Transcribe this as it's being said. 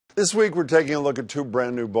This week, we're taking a look at two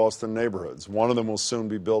brand new Boston neighborhoods. One of them will soon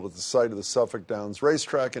be built at the site of the Suffolk Downs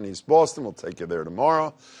racetrack in East Boston. We'll take you there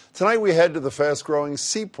tomorrow. Tonight, we head to the fast-growing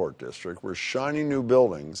Seaport district, where shiny new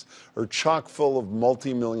buildings are chock full of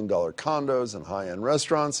multi-million-dollar condos and high-end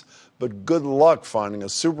restaurants. But good luck finding a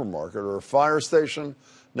supermarket or a fire station.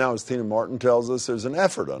 Now, as Tina Martin tells us, there's an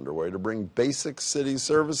effort underway to bring basic city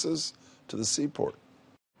services to the Seaport.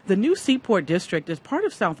 The new Seaport district is part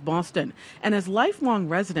of South Boston, and as lifelong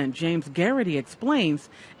resident James Garrity explains,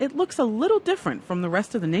 it looks a little different from the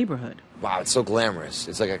rest of the neighborhood. Wow, it's so glamorous.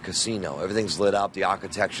 It's like a casino. Everything's lit up, the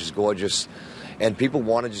architecture's gorgeous, and people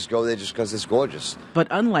want to just go there just because it's gorgeous. But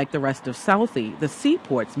unlike the rest of Southie, the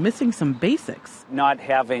Seaport's missing some basics. Not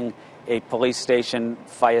having a police station,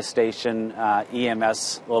 fire station,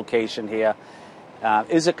 EMS location here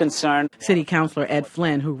is a concern. City Councilor Ed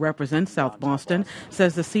Flynn, who represents South Boston,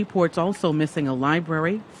 says the Seaport's also missing a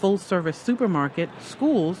library, full-service supermarket,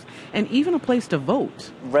 schools, and even a place to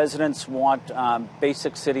vote. Residents want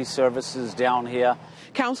basic city services down here.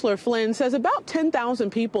 Councilor Flynn says about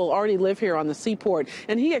 10,000 people already live here on the Seaport,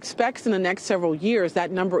 and he expects in the next several years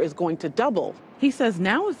that number is going to double. He says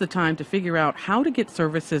now is the time to figure out how to get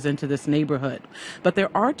services into this neighborhood. But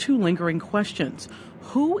there are two lingering questions.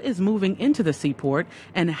 Who is moving into the Seaport,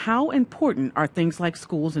 and how important are things like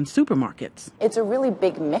schools and supermarkets? It's a really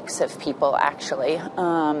big mix of people, actually.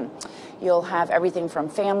 You'll have everything from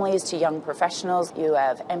families to young professionals. You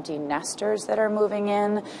have empty nesters that are moving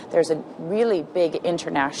in. There's a really big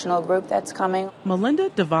international group that's coming.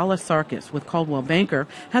 Melinda Davala-Sarkis with Coldwell Banker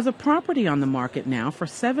has a property on the market now for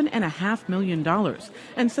 $7.5 million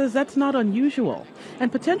and says that's not unusual.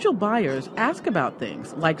 And potential buyers ask about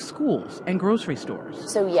things like schools and grocery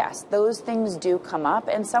stores. So yes, those things do come up,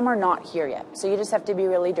 and some are not here yet. So you just have to be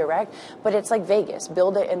really direct. But it's like Vegas.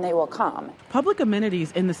 Build it and they will come. Public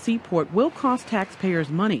amenities in the Seaport will cost taxpayers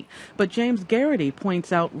money, but James Garrity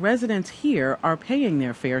points out residents here are paying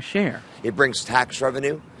their fair share. It brings tax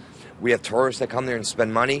revenue. We have tourists that come there and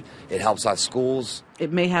spend money. It helps our schools.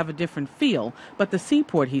 It may have a different feel, but the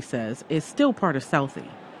Seaport, he says, is still part of Southie.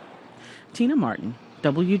 Tina Martin,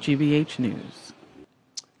 WGBH News.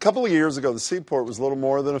 A couple of years ago, the Seaport was little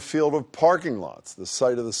more than a field of parking lots. The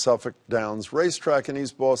site of the Suffolk Downs racetrack in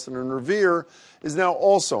East Boston and Revere is now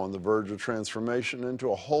also on the verge of transformation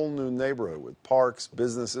into a whole new neighborhood with parks,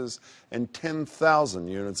 businesses, and 10,000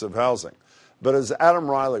 units of housing. But as Adam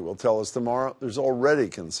Riley will tell us tomorrow, there's already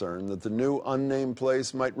concern that the new unnamed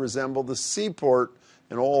place might resemble the Seaport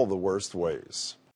in all the worst ways.